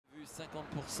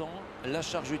50%, la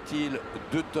charge utile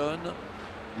 2 tonnes,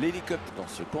 l'hélicoptère dans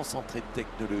ce concentré de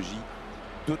technologie,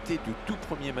 doté du tout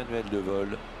premier manuel de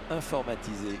vol,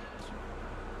 informatisé.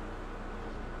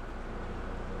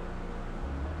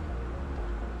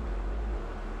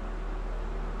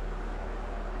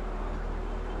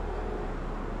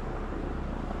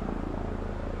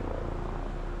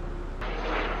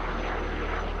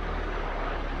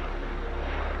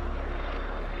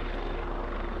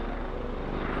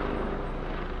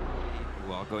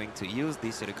 Going to use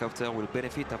this helicopter will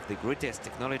benefit of the greatest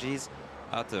technologies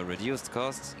at a reduced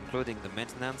cost, including the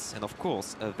maintenance and of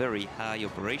course a very high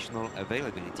operational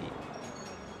availability.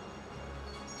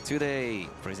 Today,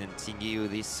 presenting you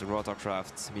this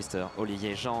rotorcraft, Mr.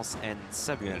 Olivier Jans and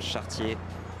Samuel Chartier,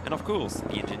 and of course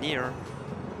the engineer,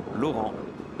 Laurent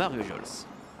Mariujols.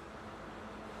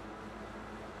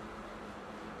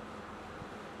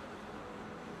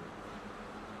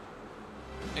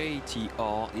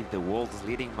 ATR is the world's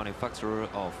leading manufacturer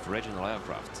of regional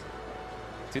aircraft.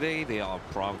 Today they are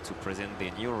proud to present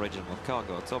the new regional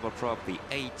cargo turboprop, the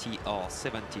ATR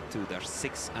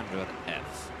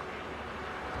 72-600F.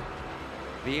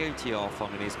 The ATR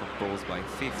family is composed by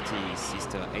 50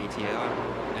 sister ATR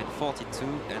and 42,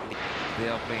 and the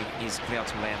airplane is clear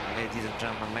to land. Ladies and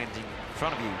gentlemen, landing in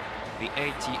front of you, the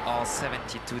ATR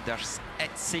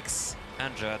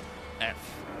 72-600F.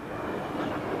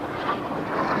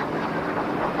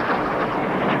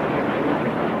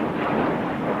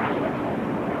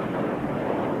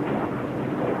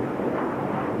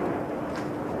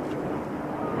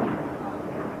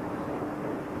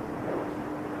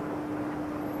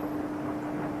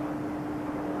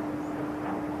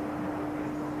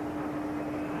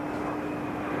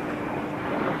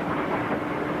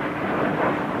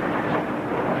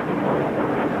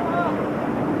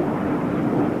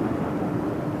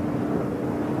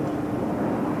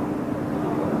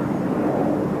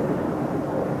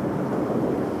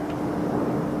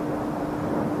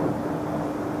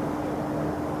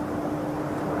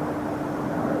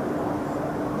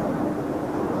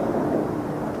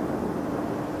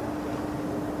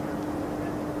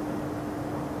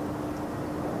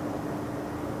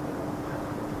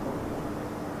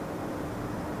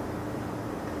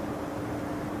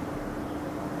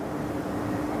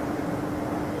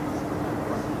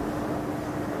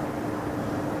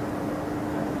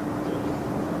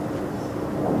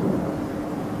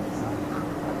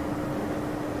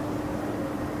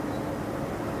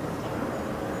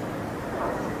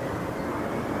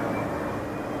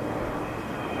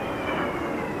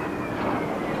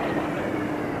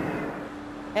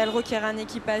 Elle requiert un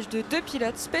équipage de 2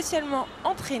 pilotes spécialement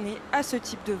entraînés à ce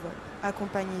type de vol,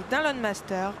 accompagnés d'un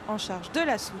loadmaster en charge de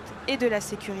la soute et de la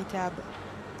sécurité à bord.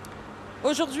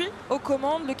 Aujourd'hui, aux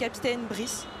commandes, le capitaine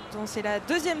Brice, dont c'est la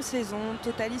 2e saison,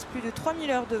 totalise plus de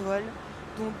 3000 heures de vol,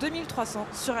 dont 2300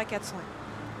 sur A400.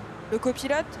 Le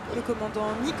copilote, le commandant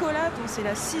Nicolas, dont c'est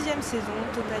la 6e saison,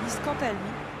 totalise quant à lui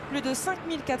plus de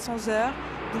 5400 heures,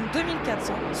 dont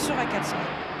 2400 sur A400.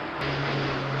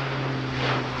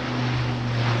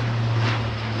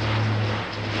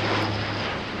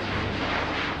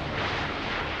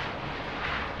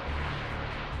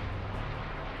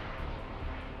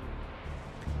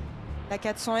 La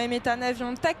 400M est un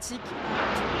avion tactique,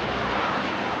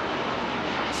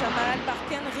 chamal,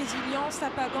 barcaine, résilient,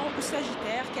 sapagant ou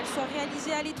sagittaire, qu'elle soit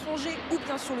réalisée à l'étranger ou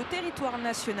bien sur le territoire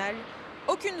national.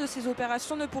 Aucune de ces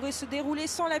opérations ne pourrait se dérouler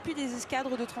sans l'appui des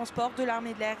escadres de transport de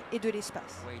l'armée de l'air et de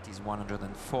l'espace. Weight is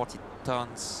 140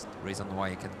 tons, the reason why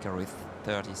it can carry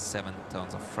 37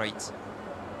 tons of freight.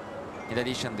 In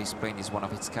addition, this plane is one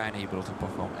of its kind, able to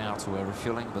perform air-to-air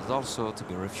refueling, but also to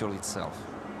be refueled itself.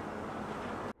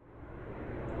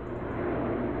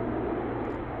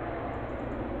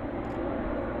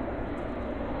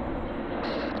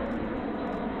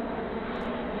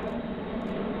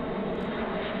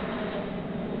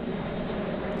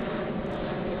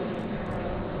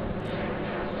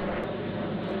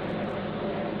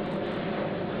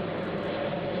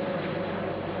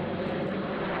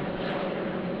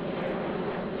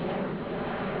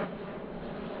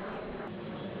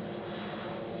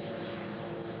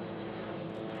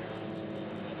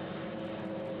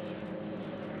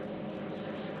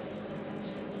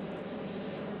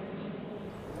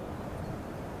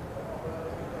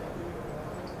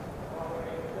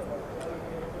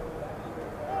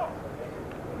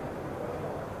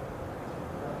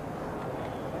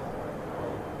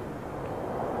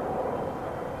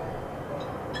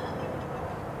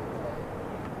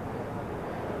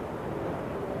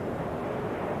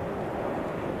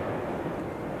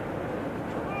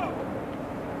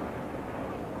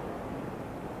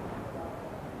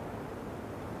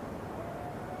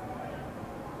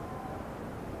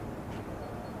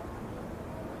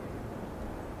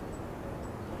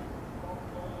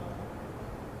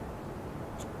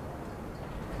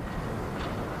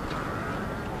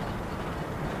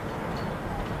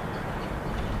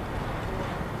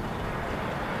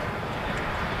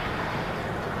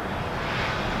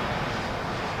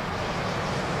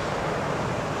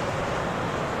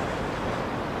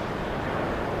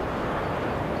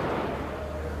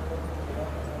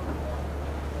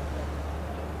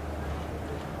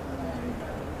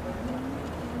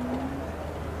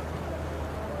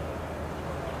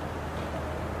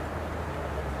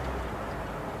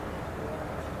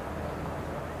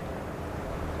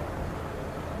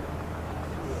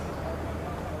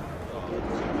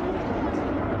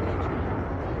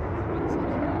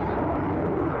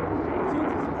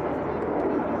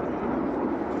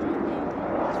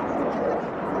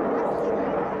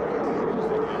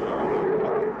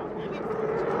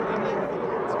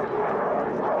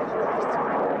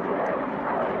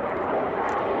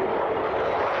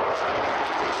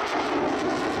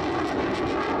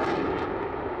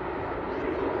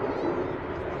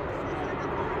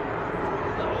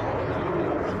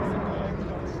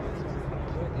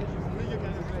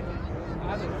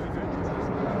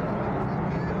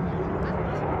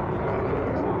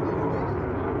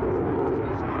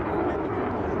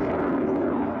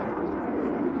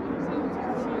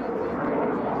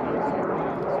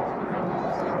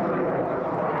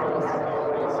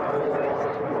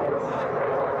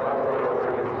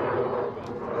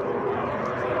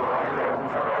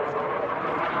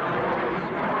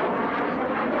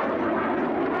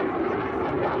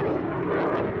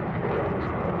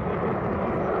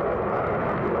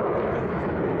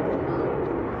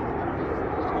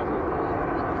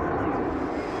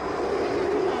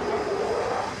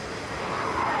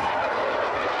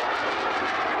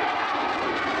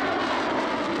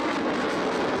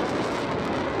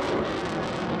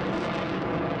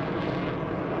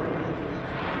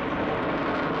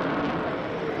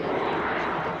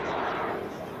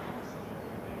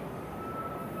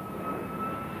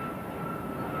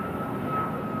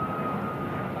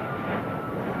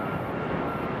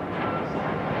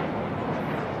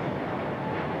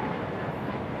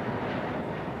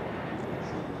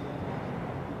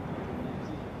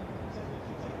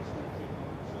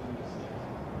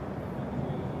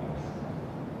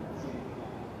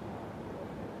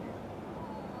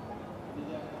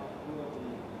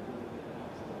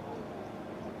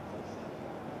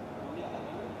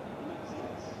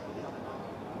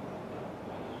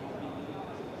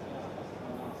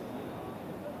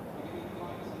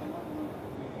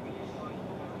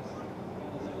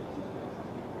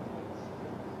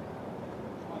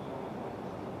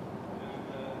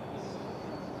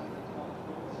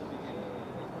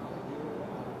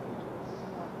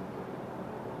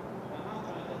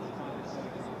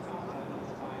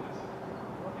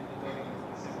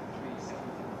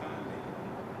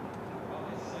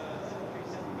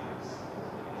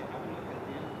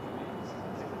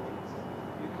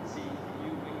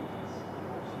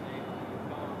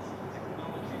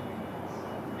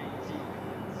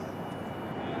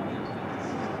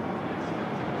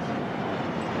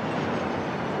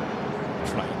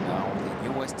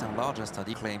 larger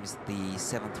study claims the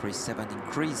 737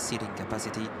 increased seating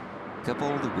capacity,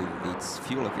 coupled with its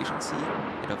fuel efficiency,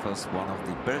 it offers one of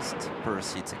the best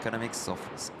per-seat economics of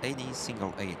any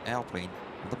single-aisle airplane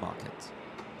on the market.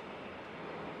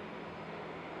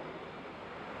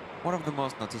 One of the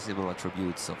most noticeable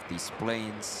attributes of these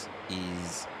planes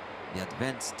is the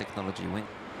advanced technology wing.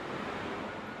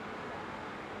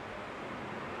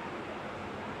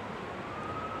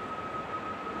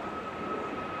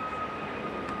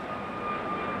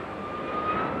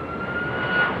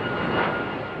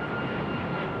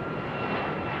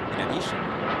 In addition,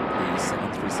 the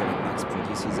 737 MAX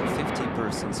produces a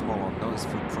 50% smaller noise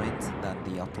footprint than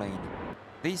the airplane.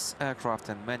 This aircraft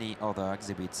and many other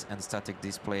exhibits and static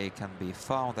display can be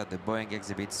found at the Boeing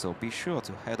exhibit, so be sure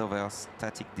to head over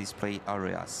Static Display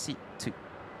Area C2.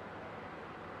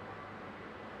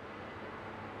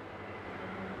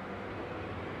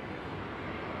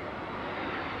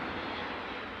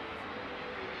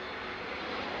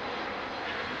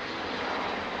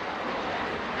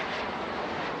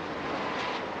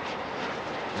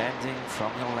 Landing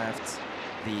from your left,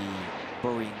 the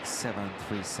Boeing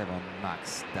 737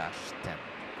 MAX-10.